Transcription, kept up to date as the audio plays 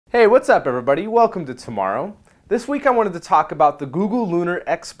Hey, what's up everybody? Welcome to TMRO. This week I wanted to talk about the Google Lunar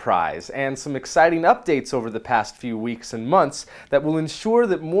X Prize and some exciting updates over the past few weeks and months that will ensure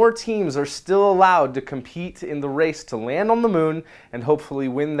that more teams are still allowed to compete in the race to land on the moon and hopefully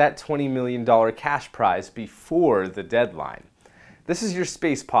win that $20 million cash prize before the deadline. This is your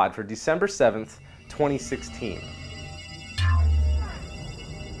SpacePod for December 7th, 2016.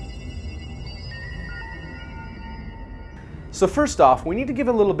 So first off, we need to give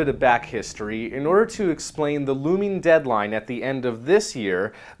a little bit of back history in order to explain the looming deadline at the end of this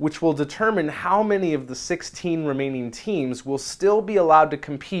year, which will determine how many of the 16 remaining teams will still be allowed to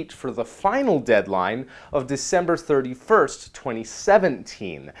compete for the final deadline of December 31st,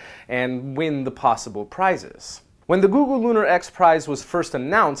 2017, and win the possible prizes. When the Google Lunar X Prize was first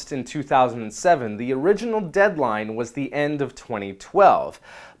announced in 2007, the original deadline was the end of 2012.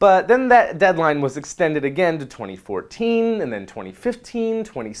 But then that deadline was extended again to 2014, and then 2015,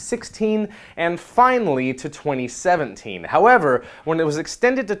 2016, and finally to 2017. However, when it was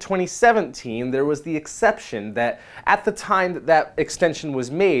extended to 2017, there was the exception that at the time that that extension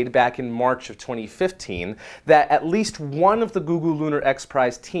was made, back in March of 2015, that at least one of the Google Lunar X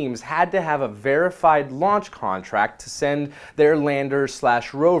Prize teams had to have a verified launch contract to send their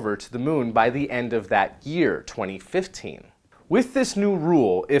lander/rover to the moon by the end of that year, 2015. With this new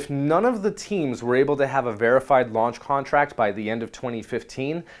rule, if none of the teams were able to have a verified launch contract by the end of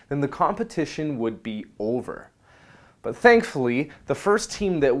 2015, then the competition would be over. But thankfully, the first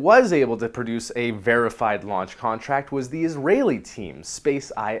team that was able to produce a verified launch contract was the Israeli team,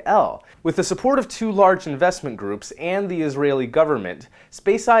 SpaceIL. With the support of two large investment groups and the Israeli government,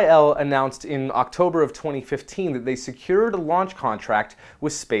 SpaceIL announced in October of 2015 that they secured a launch contract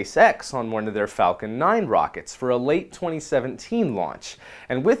with SpaceX on one of their Falcon 9 rockets for a late 2017 launch.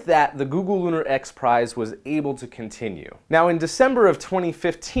 And with that, the Google Lunar X Prize was able to continue. Now, in December of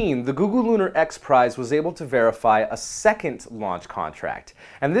 2015, the Google Lunar X Prize was able to verify a second launch contract,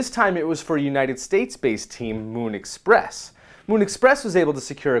 and this time it was for a United States-based team, Moon Express. Moon Express was able to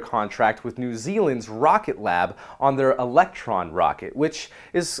secure a contract with New Zealand's Rocket Lab on their Electron rocket, which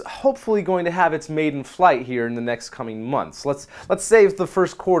is hopefully going to have its maiden flight here in the next coming months. Let's save the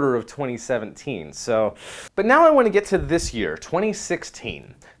first quarter of 2017. But now I want to get to this year,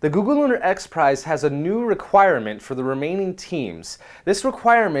 2016. The Google Lunar X Prize has a new requirement for the remaining teams. This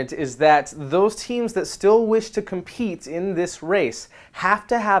requirement is that those teams that still wish to compete in this race have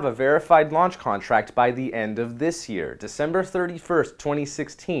to have a verified launch contract by the end of this year, December 31st,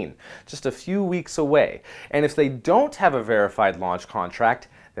 2016, just a few weeks away. And if they don't have a verified launch contract,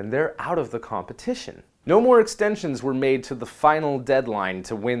 then they're out of the competition. No more extensions were made to the final deadline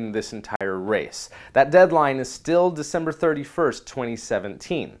to win this entire race. That deadline is still December 31st,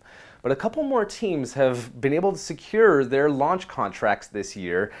 2017. But a couple more teams have been able to secure their launch contracts this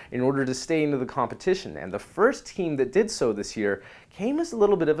year in order to stay into the competition. And the first team that did so this year came as a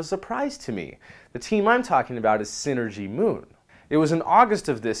little bit of a surprise to me. The team I'm talking about is Synergy Moon. It was in August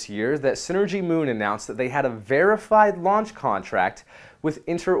of this year that Synergy Moon announced that they had a verified launch contract with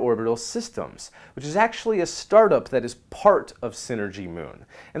Interorbital Systems, which is actually a startup that is part of Synergy Moon.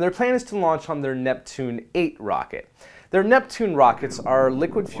 And their plan is to launch on their Neptune 8 rocket. Their Neptune rockets are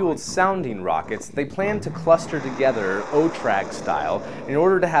liquid-fueled sounding rockets. They plan to cluster together OTRAG style in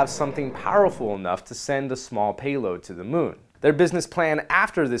order to have something powerful enough to send a small payload to the moon. Their business plan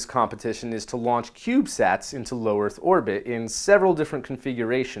after this competition is to launch CubeSats into low Earth orbit in several different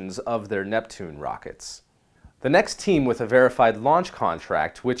configurations of their Neptune rockets. The next team with a verified launch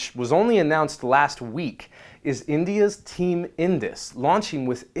contract, which was only announced last week, is India's Team Indus, launching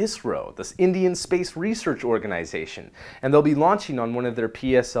with ISRO, the Indian Space Research Organization, and they'll be launching on one of their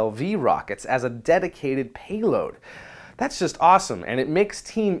PSLV rockets as a dedicated payload. That's just awesome, and it makes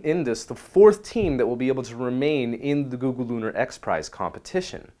Team Indus the fourth team that will be able to remain in the Google Lunar X Prize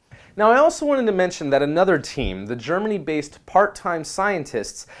competition. Now, I also wanted to mention that another team, the Germany-based part-time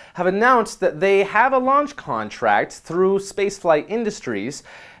scientists, have announced that they have a launch contract through Spaceflight Industries,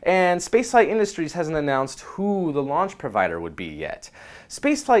 and Spaceflight Industries hasn't announced who the launch provider would be yet.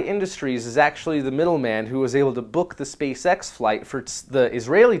 Spaceflight Industries is actually the middleman who was able to book the SpaceX flight for the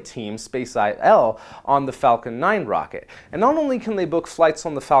Israeli team, SpaceIL, on the Falcon 9 rocket. And not only can they book flights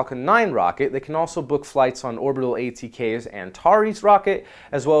on the Falcon 9 rocket, they can also book flights on Orbital ATK's Antares rocket,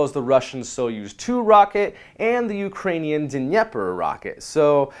 as well as the Russian Soyuz 2 rocket, and the Ukrainian Dnieper rocket.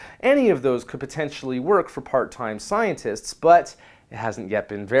 So any of those could potentially work for part-time scientists, but it hasn't yet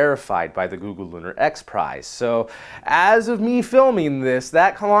been verified by the Google Lunar X Prize. So as of me filming this,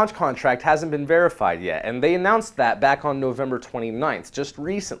 that launch contract hasn't been verified yet, and they announced that back on November 29th, just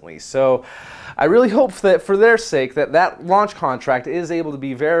recently. So I really hope that for their sake that launch contract is able to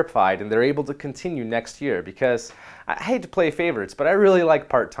be verified and they're able to continue next year, because I hate to play favorites, but I really like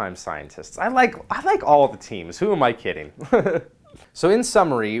part-time scientists. I like all the teams. Who am I kidding? So in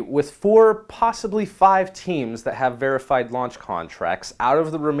summary, with 4, possibly 5 teams that have verified launch contracts out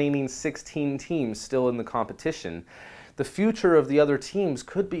of the remaining 16 teams still in the competition, the future of the other teams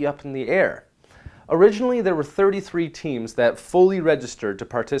could be up in the air. Originally, there were 33 teams that fully registered to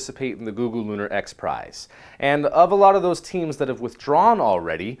participate in the Google Lunar X Prize. And of a lot of those teams that have withdrawn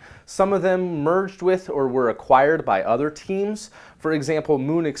already, some of them merged with or were acquired by other teams. For example,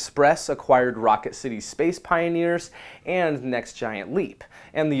 Moon Express acquired Rocket City Space Pioneers and Next Giant Leap.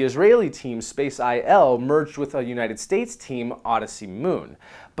 And the Israeli team, Space IL, merged with a United States team, Odyssey Moon.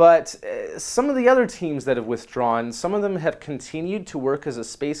 But some of the other teams that have withdrawn, some of them have continued to work as a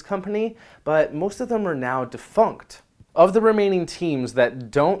space company, but most of them are now defunct. Of the remaining teams that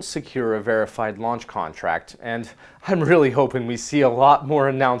don't secure a verified launch contract, and I'm really hoping we see a lot more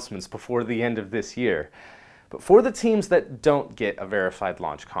announcements before the end of this year, but for the teams that don't get a verified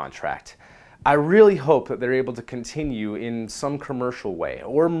launch contract, I really hope that they're able to continue in some commercial way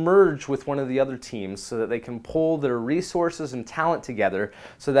or merge with one of the other teams so that they can pull their resources and talent together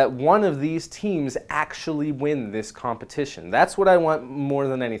so that one of these teams actually win this competition. That's what I want more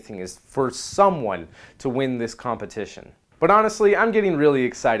than anything, is for someone to win this competition. But honestly, I'm getting really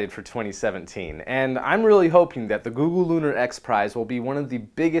excited for 2017, and I'm really hoping that the Google Lunar X Prize will be one of the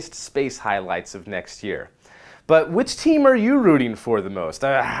biggest space highlights of next year. But which team are you rooting for the most?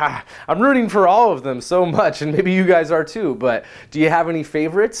 I'm rooting for all of them so much, and maybe you guys are too, but do you have any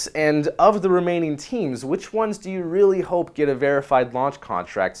favorites? And of the remaining teams, which ones do you really hope get a verified launch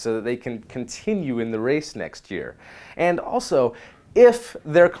contract so that they can continue in the race next year? And also, if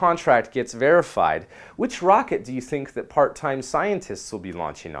their contract gets verified, which rocket do you think that part-time scientists will be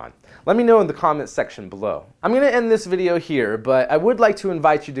launching on? Let me know in the comments section below. I'm going to end this video here, but I would like to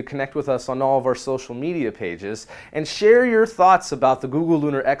invite you to connect with us on all of our social media pages and share your thoughts about the Google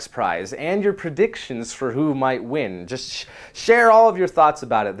Lunar X Prize and your predictions for who might win. Just share all of your thoughts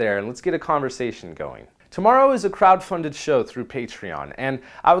about it there, and let's get a conversation going. Tomorrow is a crowdfunded show through Patreon, and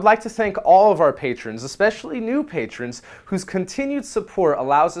I would like to thank all of our patrons, especially new patrons, whose continued support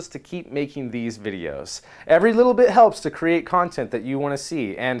allows us to keep making these videos. Every little bit helps to create content that you want to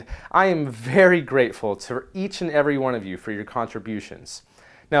see, and I am very grateful to each and every one of you for your contributions.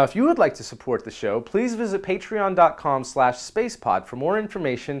 Now, if you would like to support the show, please visit patreon.com/SpacePod for more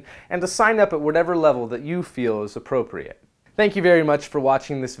information and to sign up at whatever level that you feel is appropriate. Thank you very much for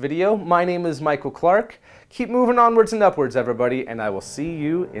watching this video. My name is Michael Clark. Keep moving onwards and upwards, everybody, and I will see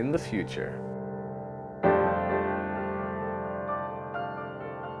you in the future.